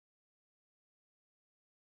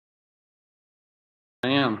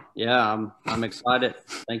am. Yeah, I'm excited.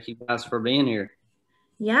 Thank you guys for being here.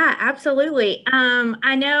 Yeah, absolutely.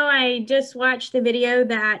 I know I just watched the video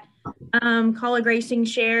that Kaulig Racing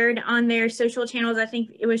shared on their social channels. I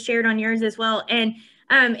think it was shared on yours as well. And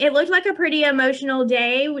it looked like a pretty emotional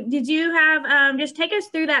day. Did you have, just take us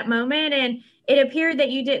through that moment? And it appeared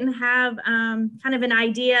that you didn't have kind of an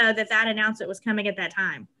idea that that announcement was coming at that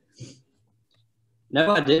time.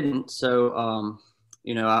 No, I didn't. So,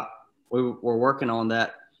 you know, we were working on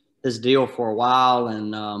this deal for a while,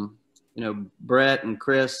 and you know, Brett and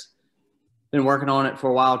Chris been working on it for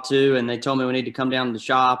a while too, and they told me we need to come down to the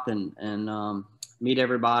shop and meet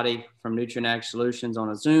everybody from Nutrient Solutions on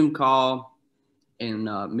a Zoom call and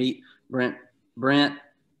meet Brent,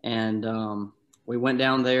 and we went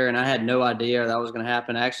down there, and I had no idea that was going to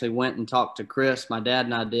happen. I actually went and talked to Chris, my dad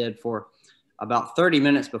and I did, for about 30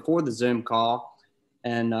 minutes before the Zoom call,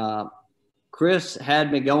 and Chris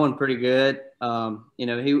had me going pretty good. You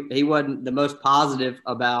know, he wasn't the most positive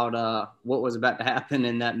about what was about to happen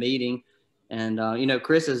in that meeting. And, you know,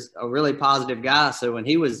 Chris is a really positive guy. So when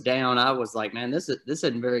he was down, I was like, man, this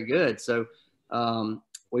isn't very good. So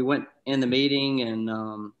we went in the meeting, and,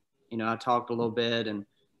 you know, I talked a little bit,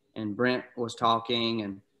 and Brent was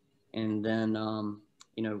talking, and then,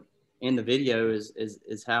 you know, in the video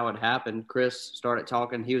is how it happened. Chris started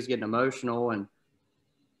talking. He was getting emotional, and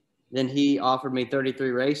then he offered me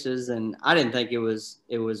 33 races, and I didn't think it was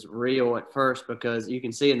real at first, because you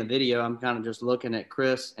can see in the video, I'm kind of just looking at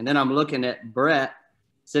Chris, and then I'm looking at Brett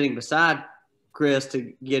sitting beside Chris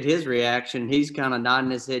to get his reaction. He's kind of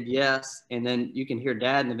nodding his head yes, and then you can hear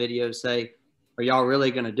Dad in the video say, "Are y'all really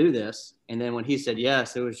going to do this?" And then when he said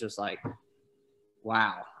yes, it was just like,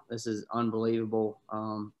 wow, this is unbelievable.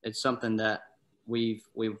 It's something that we've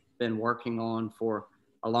been working on for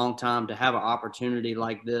a long time, to have an opportunity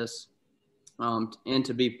like this, and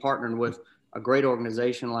to be partnered with a great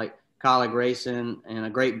organization like Kaulig Racing and a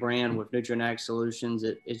great brand with Nutrient Solutions.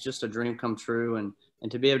 It's just a dream come true, and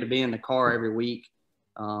to be able to be in the car every week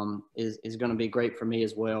is going to be great for me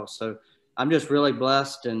as well. So I'm just really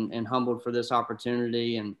blessed and humbled for this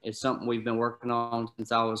opportunity, and it's something we've been working on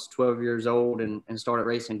since I was 12 years old and started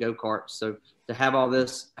racing go-karts. So to have all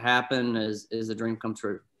this happen is a dream come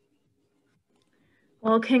true.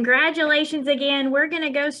 Well, congratulations again. We're going to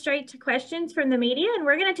go straight to questions from the media, and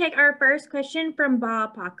we're going to take our first question from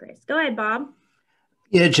Bob Pockris. Go ahead, Bob.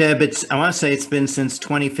 Yeah, Jeb, I want to say it's been since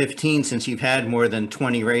 2015 since you've had more than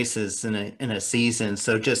 20 races in a season.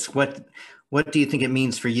 So just what do you think it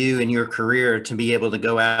means for you in your career to be able to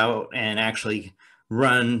go out and actually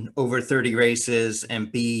run over 30 races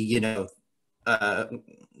and be, you know,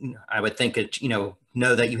 I would think it, you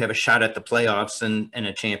know that you have a shot at the playoffs and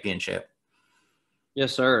a championship.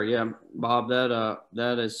 Yes, sir. Yeah, Bob,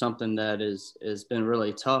 that is something that has been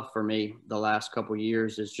really tough for me the last couple of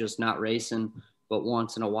years, is just not racing but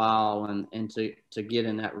once in a while, and to get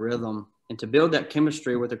in that rhythm and to build that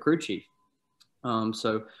chemistry with the crew chief.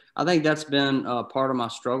 So I think that's been part of my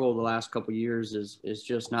struggle the last couple of years, is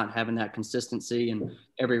just not having that consistency, and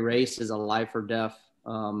every race is a life or death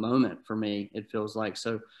moment for me, it feels like.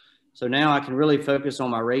 So now I can really focus on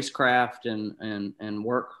my racecraft and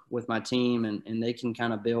work with my team, and they can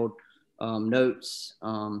kind of build notes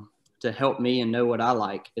to help me and know what I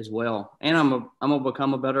like as well. And I'm gonna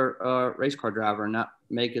become a better race car driver and not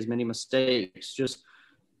make as many mistakes. Just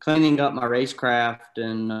cleaning up my racecraft,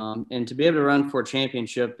 and to be able to run for a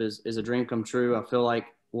championship is a dream come true. I feel like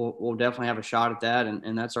we'll definitely have a shot at that,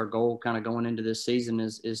 and that's our goal kind of going into this season,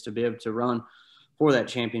 is to be able to run for that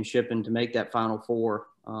championship and to make that Final Four.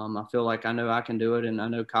 I feel like I know I can do it, and I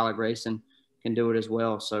know Kaulig Racing can do it as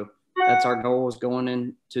well. So that's our goal, is going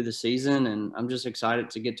into the season, and I'm just excited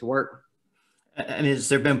to get to work. And has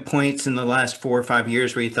there been points in the last 4 or 5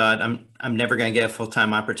 years where you thought, I'm never going to get a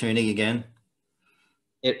full-time opportunity again?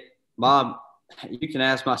 Bob, you can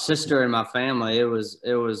ask my sister and my family. It was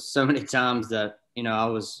so many times that, you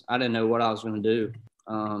know, I didn't know what I was going to do.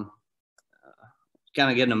 Kind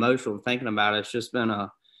of getting emotional thinking about it. It's just been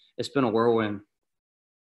a whirlwind.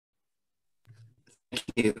 Thank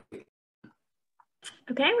you.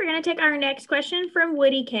 Okay, we're going to take our next question from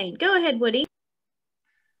Woody Kane. Go ahead, Woody.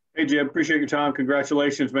 Hey, Jeb, appreciate your time.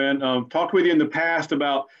 Congratulations, man. Talked with you in the past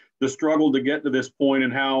about the struggle to get to this point,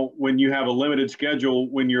 and how when you have a limited schedule,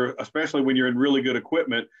 especially when you're in really good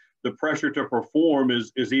equipment, the pressure to perform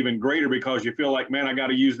is even greater, because you feel like, man, I got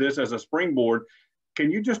to use this as a springboard.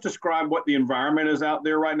 Can you just describe what the environment is out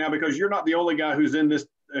there right now? Because you're not the only guy who's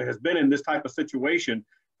has been in this type of situation,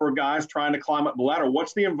 for guys trying to climb up the ladder.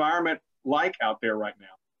 What's the environment like out there right now?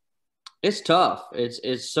 It's tough.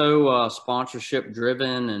 It's so sponsorship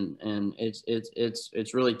driven, and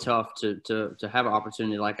it's really tough to have an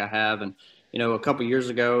opportunity like I have. And a couple years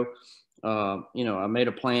ago, I made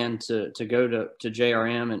a plan to go to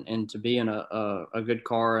JRM and to be in a good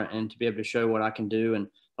car and to be able to show what I can do. And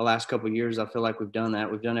the last couple of years, I feel like we've done that.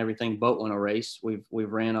 We've done everything but win a race. We've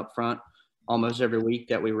ran up front almost every week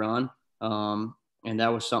that we run, and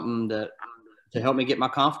that was something that to help me get my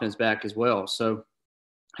confidence back as well. So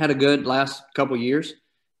had a good last couple of years.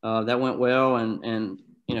 That went well, and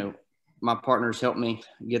my partners helped me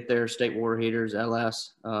get there. State Water Heaters,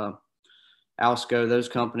 LS, Alsco, those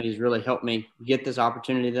companies really helped me get this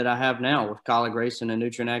opportunity that I have now with Kaulig Racing and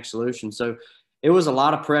Nutrien Solutions. So it was a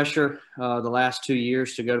lot of pressure the last 2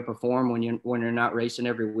 years to go to perform when you're not racing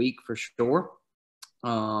every week for sure.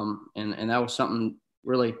 And that was something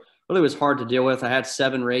really was hard to deal with. I had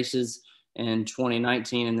 7 races in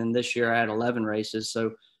 2019, and then this year I had 11 races.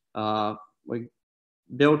 So we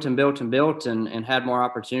built and had more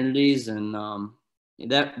opportunities. And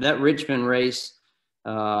that Richmond race,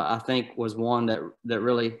 I think, was one that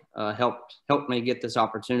really helped me get this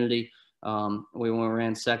opportunity. We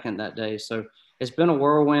ran second that day. So it's been a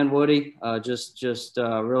whirlwind, Woody. Just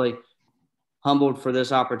really humbled for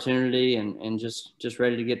this opportunity and just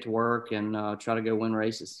ready to get to work and try to go win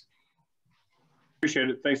races. Appreciate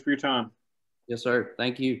it. Thanks for your time. Yes, sir.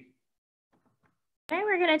 Thank you. Okay,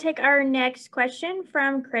 we're going to take our next question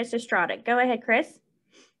from Chris Estrada. Go ahead, Chris.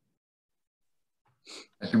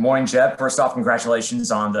 Good morning, Jeb. First off, congratulations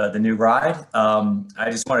on the new ride.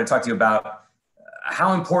 I just want to talk to you about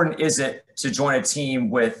how important is it to join a team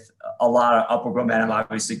with a lot of upward momentum.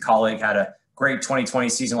 Obviously, Kaulig had a great 2020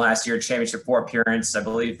 season last year, championship 4 appearance. I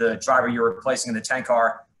believe the driver you were replacing in the 10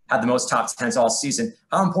 car had the most top 10s all season.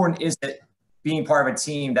 How important is it being part of a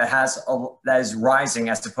team that is rising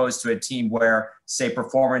as opposed to a team where, say,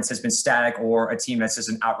 performance has been static, or a team that's just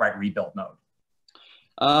an outright rebuild mode?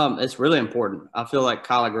 It's really important. I feel like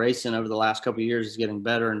Kaulig Racing over the last couple of years is getting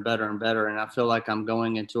better and better and better. And I feel like I'm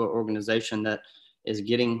going into an organization that is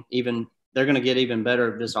they're going to get even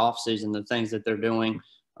better this offseason, the things that they're doing.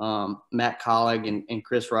 Matt Kaulig and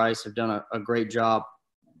Chris Rice have done a great job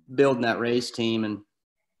building that race team.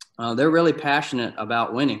 And they're really passionate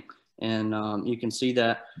about winning. And you can see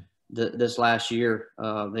that this last year,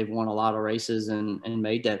 they've won a lot of races and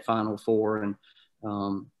made that Final Four. And,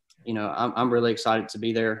 I'm really excited to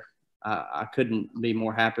be there. I couldn't be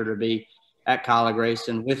more happy to be at Kaulig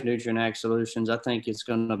Racing with Nutrien Solutions. I think it's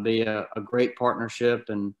going to be a great partnership.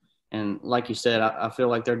 And like you said, I feel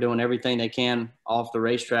like they're doing everything they can off the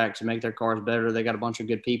racetrack to make their cars better. They got a bunch of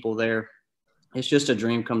good people there. It's just a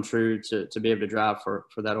dream come true to be able to drive for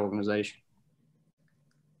that organization.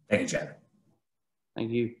 Thank you, Jeb.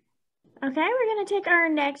 Thank you. Okay, we're going to take our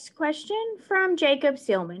next question from Jacob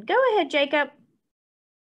Seelman. Go ahead, Jacob.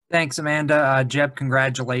 Thanks, Amanda. Jeb,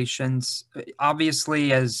 congratulations.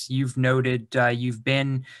 Obviously, as you've noted, you've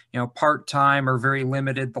been, part-time or very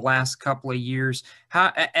limited the last couple of years.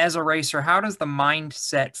 As a racer, how does the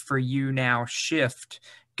mindset for you now shift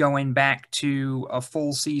going back to a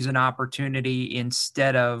full season opportunity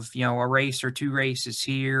instead of, a race or 2 races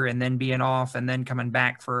here and then being off and then coming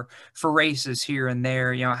back for races here and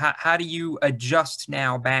there? How do you adjust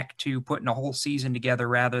now back to putting a whole season together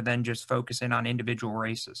rather than just focusing on individual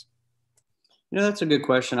races? That's a good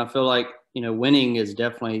question. I feel like, winning is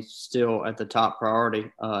definitely still at the top priority.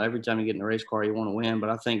 Every time you get in a race car, you want to win. But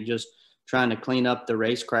I think just trying to clean up the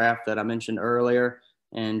racecraft that I mentioned earlier,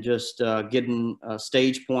 and just getting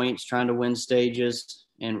stage points, trying to win stages,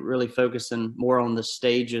 and really focusing more on the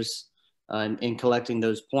stages and collecting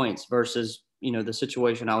those points versus, the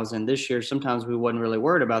situation I was in this year. Sometimes we wasn't really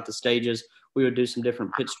worried about the stages. We would do some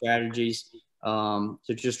different pit strategies to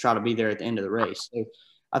just try to be there at the end of the race. So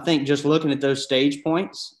I think just looking at those stage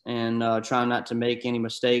points and trying not to make any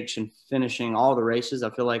mistakes and finishing all the races, I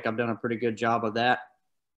feel like I've done a pretty good job of that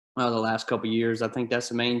the last couple of years. I think that's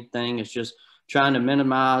the main thing, is just trying to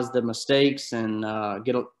minimize the mistakes and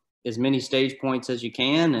get as many stage points as you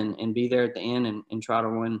can and be there at the end and try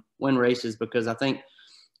to win races. Because I think,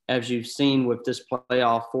 as you've seen with this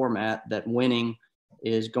playoff format, that winning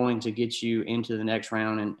is going to get you into the next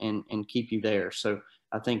round and keep you there. So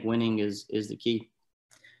I think winning is the key.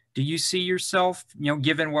 Do you see yourself,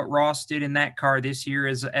 given what Ross did in that car this year,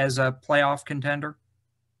 as a playoff contender?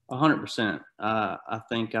 100%. I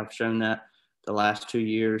think I've shown that the last 2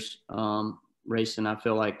 years racing. I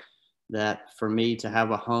feel like that for me to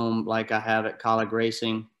have a home like I have at Kaulig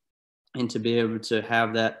Racing and to be able to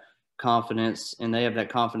have that confidence, and they have that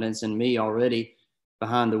confidence in me already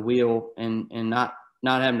behind the wheel, and not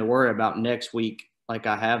having to worry about next week like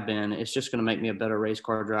I have been, it's just going to make me a better race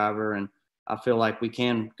car driver. And I feel like we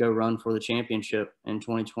can go run for the championship in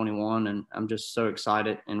 2021. And I'm just so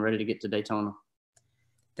excited and ready to get to Daytona.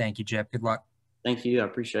 Thank you, Jeb. Good luck. Thank you. I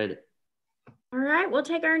appreciate it. All right, we'll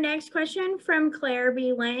take our next question from Claire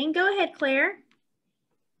B. Lang. Go ahead, Claire.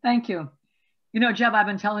 Thank you. You know, Jeb, I've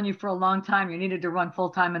been telling you for a long time you needed to run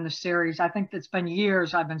full-time in the series. I think it's been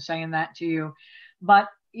years I've been saying that to you. But,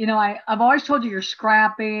 you know, I've always told you you're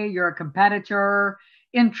scrappy, you're a competitor.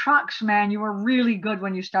 In trucks, man, you were really good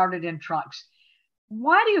when you started in trucks.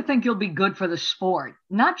 Why do you think you'll be good for the sport?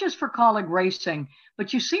 Not just for Kaulig racing,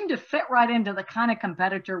 but you seem to fit right into the kind of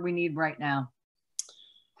competitor we need right now.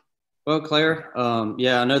 Well, Claire,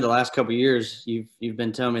 yeah, I know the last couple of years you've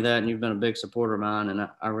been telling me that, and you've been a big supporter of mine, and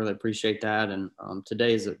I really appreciate that. And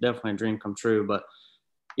today is definitely a dream come true. But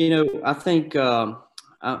you know, I think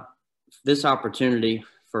this opportunity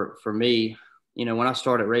for me, you know, when I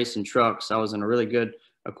started racing trucks, I was in a really good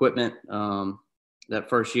equipment. That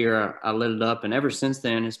first year, I lit it up, and ever since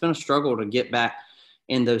then, it's been a struggle to get back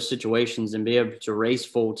in those situations and be able to race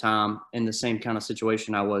full time in the same kind of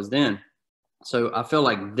situation I was then. So I feel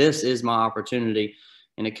like this is my opportunity,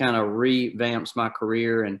 and it kind of revamps my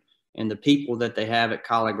career and the people that they have at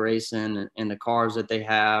Kaulig Racing and the cars that they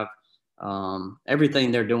have,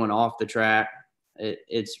 everything they're doing off the track.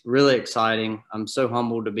 It's really exciting. I'm so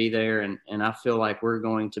humbled to be there, and I feel like we're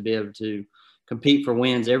going to be able to compete for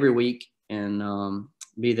wins every week and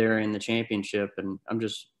be there in the championship. And I'm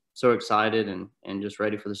just so excited and just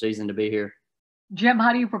ready for the season to be here. Jim,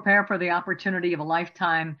 how do you prepare for the opportunity of a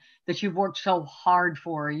lifetime that you've worked so hard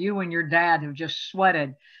for? You and your dad have just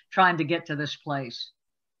sweated trying to get to this place.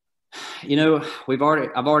 You know,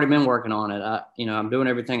 I've already been working on it. I'm doing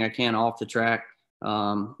everything I can off the track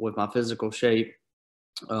with my physical shape,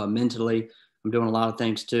 mentally. I'm doing a lot of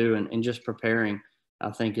things too, and just preparing,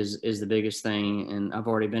 I think is the biggest thing. And I've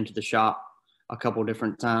already been to the shop a couple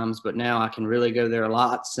different times, but now I can really go there a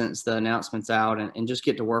lot since the announcement's out and just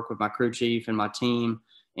get to work with my crew chief and my team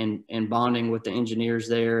and bonding with the engineers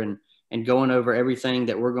there and going over everything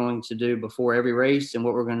that we're going to do before every race and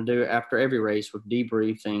what we're going to do after every race with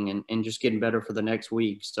debriefing and just getting better for the next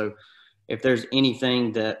week. So if there's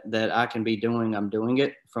anything that I can be doing, I'm doing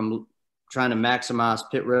it, from trying to maximize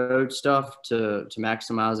pit road stuff to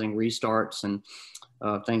maximizing restarts and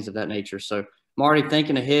things of that nature. So I'm already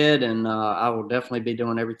thinking ahead, and I will definitely be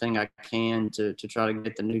doing everything I can to try to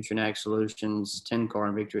get the Nutrien Solutions 10 car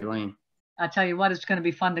in victory lane. I tell you what, it's going to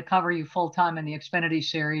be fun to cover you full time in the Xfinity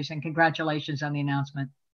Series, and congratulations on the announcement.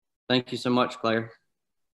 Thank you so much, Claire.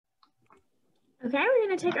 Okay, we're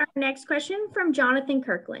going to take our next question from Jonathan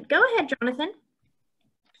Kirkland. Go ahead, Jonathan.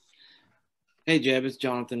 Hey, Jeb, it's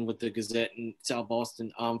Jonathan with the Gazette in South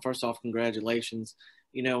Boston. First off, congratulations.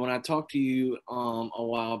 You know, when I talked to you a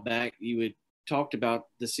while back, you had talked about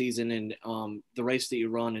the season and the race that you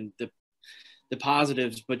run and the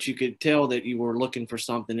positives, but you could tell that you were looking for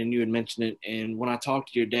something, and you had mentioned it. And when I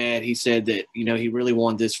talked to your dad, he said that, you know, he really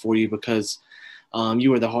wanted this for you because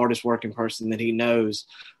you were the hardest working person that he knows.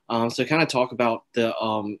 So kind of talk about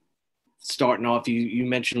the starting off. You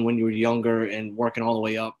mentioned when you were younger and working all the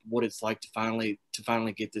way up, what it's like to finally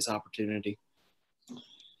get this opportunity.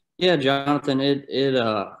 Yeah, Jonathan,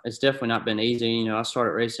 it's definitely not been easy. You know, I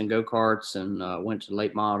started racing go-karts and went to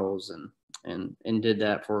late models and did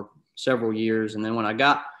that for several years. And then when I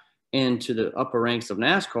got into the upper ranks of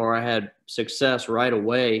NASCAR, I had success right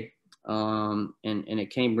away. And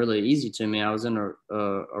it came really easy to me. I was in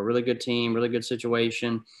a really good team, really good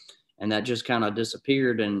situation, and that just kind of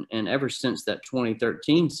disappeared. And ever since that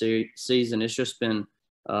 2013 season, it's just been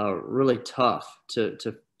really tough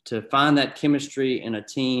to find that chemistry in a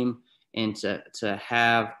team and to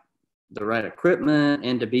have the right equipment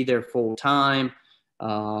and to be there full time.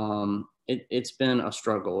 It's been a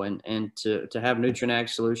struggle, and to have Nutrien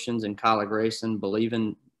Solutions and Kaulig Racing believe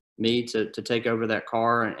in me to take over that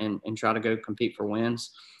car and try to go compete for wins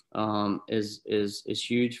is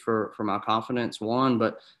huge for my confidence, one,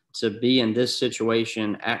 but to be in this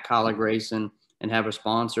situation at Kaulig Racing and have a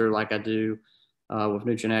sponsor like I do with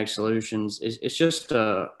Nutrien Solutions, it's just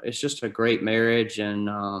a great marriage, and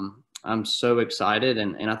I'm so excited,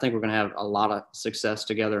 and I think we're going to have a lot of success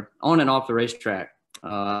together on and off the racetrack.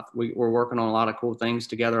 We're working on a lot of cool things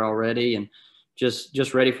together already, and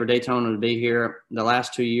just ready for Daytona to be here. The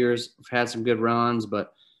last 2 years we've had some good runs,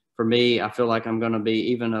 but for me, I feel like I'm going to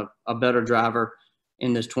be even a better driver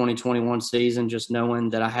in this 2021 season, just knowing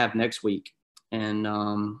that I have next week, and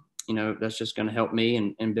you know, that's just going to help me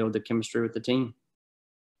and build the chemistry with the team.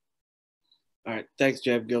 All right. Thanks,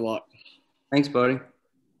 Jeb. Good luck. Thanks, buddy.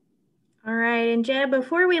 All right. And Jeb,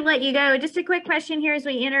 before we let you go, just a quick question here as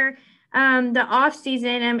we enter the off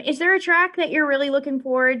season, is there a track that you're really looking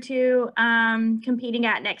forward to competing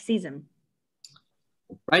at next season?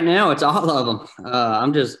 Right now, it's all of them.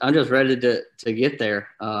 I'm just ready to get there,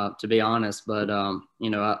 to be honest. But you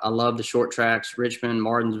know, I love the short tracks, Richmond,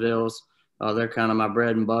 Martinsville's. They're kind of my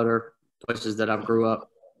bread and butter, places that I've grew up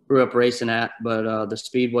racing at. But the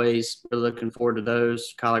speedways, we're looking forward to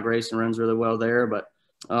those. Kaulig racing runs really well there. But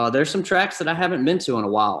there's some tracks that I haven't been to in a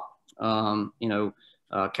while. You know,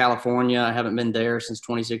 California, I haven't been there since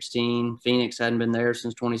 2016. Phoenix hadn't been there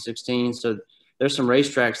since 2016. So there's some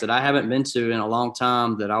racetracks that I haven't been to in a long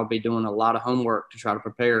time that I'll be doing a lot of homework to try to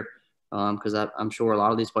prepare, because I'm sure a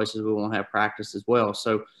lot of these places we won't have practice as well.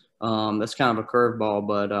 So that's kind of a curveball,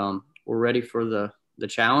 but we're ready for the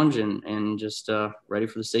challenge and just ready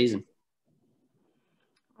for the season.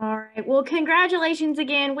 All right. Well, congratulations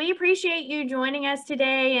again. We appreciate you joining us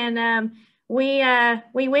today, and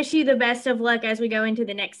we wish you the best of luck as we go into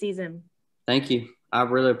the next season. Thank you. I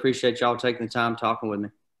really appreciate y'all taking the time talking with me.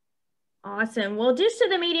 Awesome. Well, just to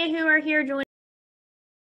the media who are here joining